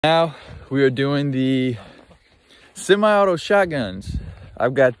Now we are doing the semi-auto shotguns.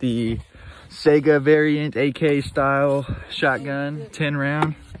 I've got the Seiga variant AK style shotgun, 10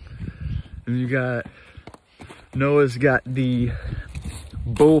 round. And you got, Noah's got the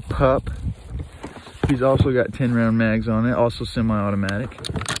bullpup. He's also got 10 round mags on it, also semi-automatic.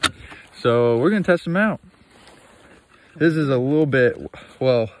 So we're gonna test them out. This is a little bit,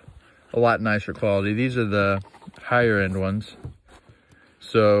 well, a lot nicer quality. These are the higher end ones.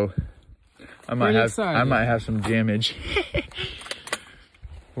 So I might have some damage.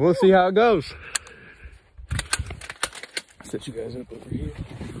 We'll see how it goes. Set you guys up over here.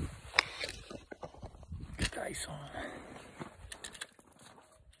 Get the ice on.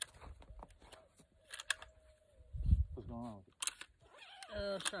 What's going on with it?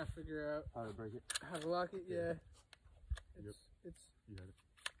 I was trying to figure out how to break it. How to lock it. Yeah. Yep. It's You got it.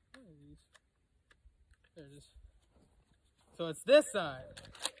 One of these. There it is. So it's this side.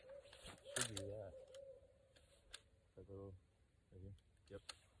 Should be that. That little, maybe. Yep.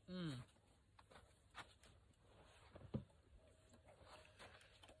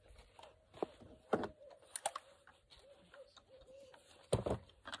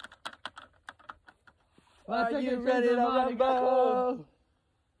 Are you ready to rumble?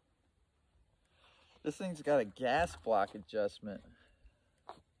 This thing's got a gas block adjustment.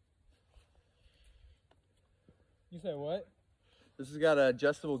 You said what? This has got an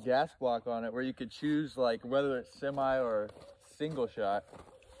adjustable gas block on it where you could choose like whether it's semi or single shot.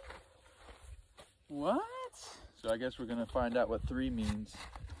 What? So I guess we're gonna find out what 3 means,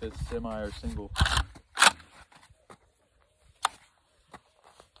 if it's semi or single.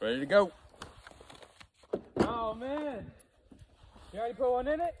 Ready to go. Oh man. You already put one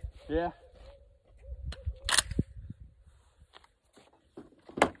in it? Yeah.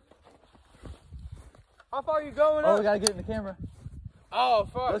 How far are you going Oh, up? we gotta get it in the camera. Oh,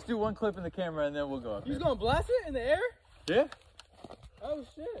 fuck. Let's do one clip in the camera and then we'll go up. You just gonna blast it in the air? Yeah. Oh,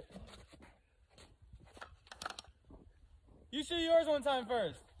 shit. You shoot yours one time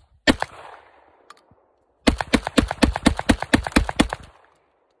first.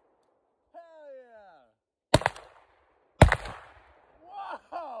 Hell yeah.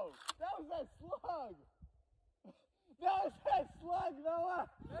 Whoa! That was that slug! That was that slug, Noah!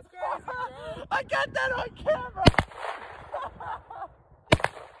 That's crazy, bro. I got that on camera!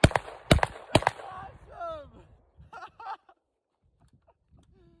 Awesome!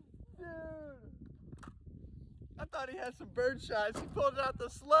 Dude! I thought he had some bird shots. He pulled out the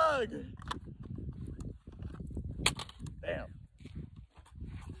slug! Damn.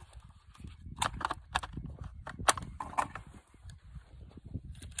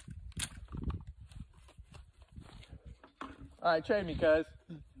 Alright, train me, cuz.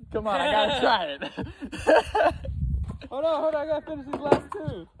 Come on, I gotta try it. Hold on, I gotta finish these last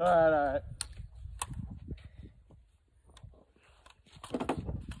 2. Alright.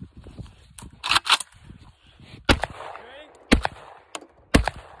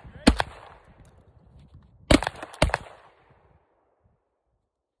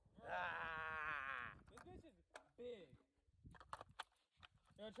 This bitch is big.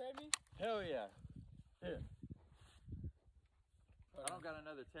 You wanna trade me? Hell yeah. Here. I don't got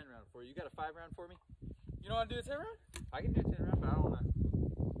another 10 round for you. You got a 5 round for me? You don't wanna do a 10 round? I can do 10 round, but I don't wanna.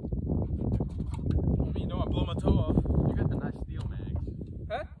 I mean, you don't wanna blow my toe off. You got the nice steel mags.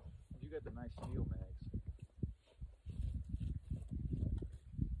 Huh? You got the nice steel mags.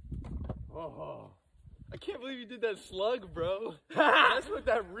 Oh. I can't believe you did that slug, bro. That's what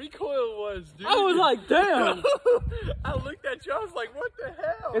that recoil was, dude. I was like, damn. I looked at you, I was like, what the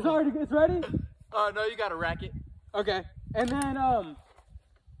hell? It's ready? Oh, no, you got a racket. Okay. And then, no,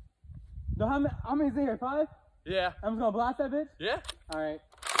 how many's in here? 5? Yeah. I'm just gonna blast that bitch? Yeah? Alright.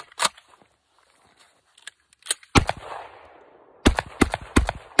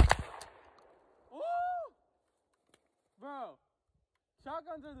 Woo! Bro,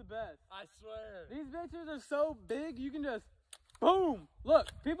 shotguns are the best. I swear. These bitches are so big, you can just, boom! Look,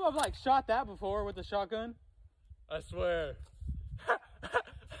 people have like shot that before with a shotgun. I swear.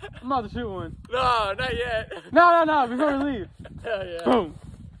 I'm about to shoot one. No, not yet. No, before we leave. Hell yeah. Boom.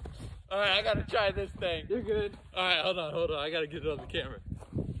 Alright, I gotta try this thing. You're good. Alright, hold on. I gotta get it on the camera.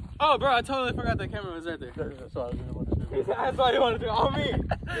 Oh, bro, I totally forgot the camera was right there. That's what I was gonna want to do. That's what you want to do. On me.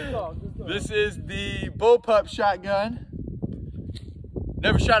 This is the bullpup shotgun.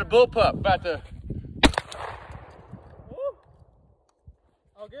 Never shot a bullpup. About to. Woo.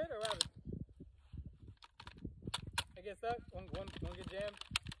 All good or rabbit? I get stuck? One get jammed?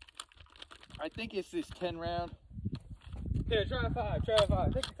 I think it's this 10 round. Here, try a 5.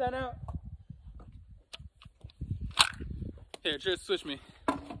 Take the 10 out. Here, just switch me.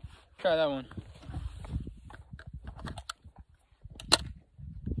 Try that one.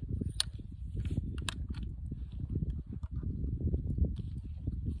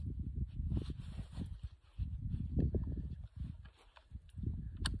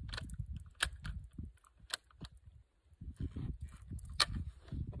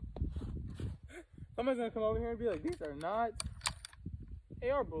 Somebody's gonna come over here and be like, these are not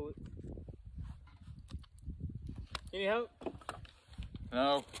AR bullets. You need help?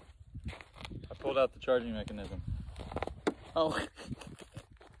 No. I pulled out the charging mechanism. Oh.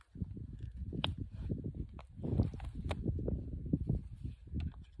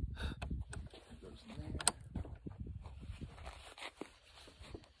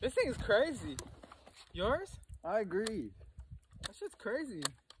 This thing is crazy. Yours? I agree. That shit's crazy.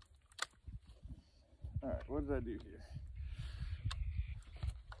 All right, what did I do here?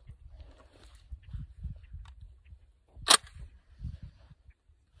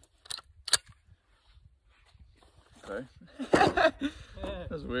 Okay.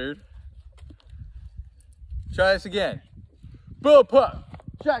 That's weird. Try this again. Bullpup.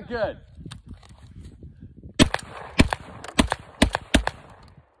 Shotgun.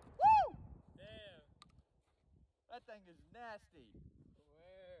 Woo! Damn. That thing is nasty.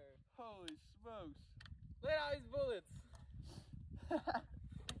 Where? Holy smokes. Look at all these bullets.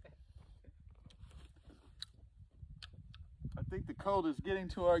 I think the cold is getting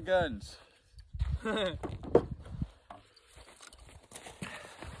to our guns.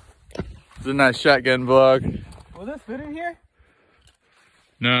 It's a nice shotgun vlog. Will this fit in here?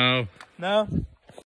 No. No?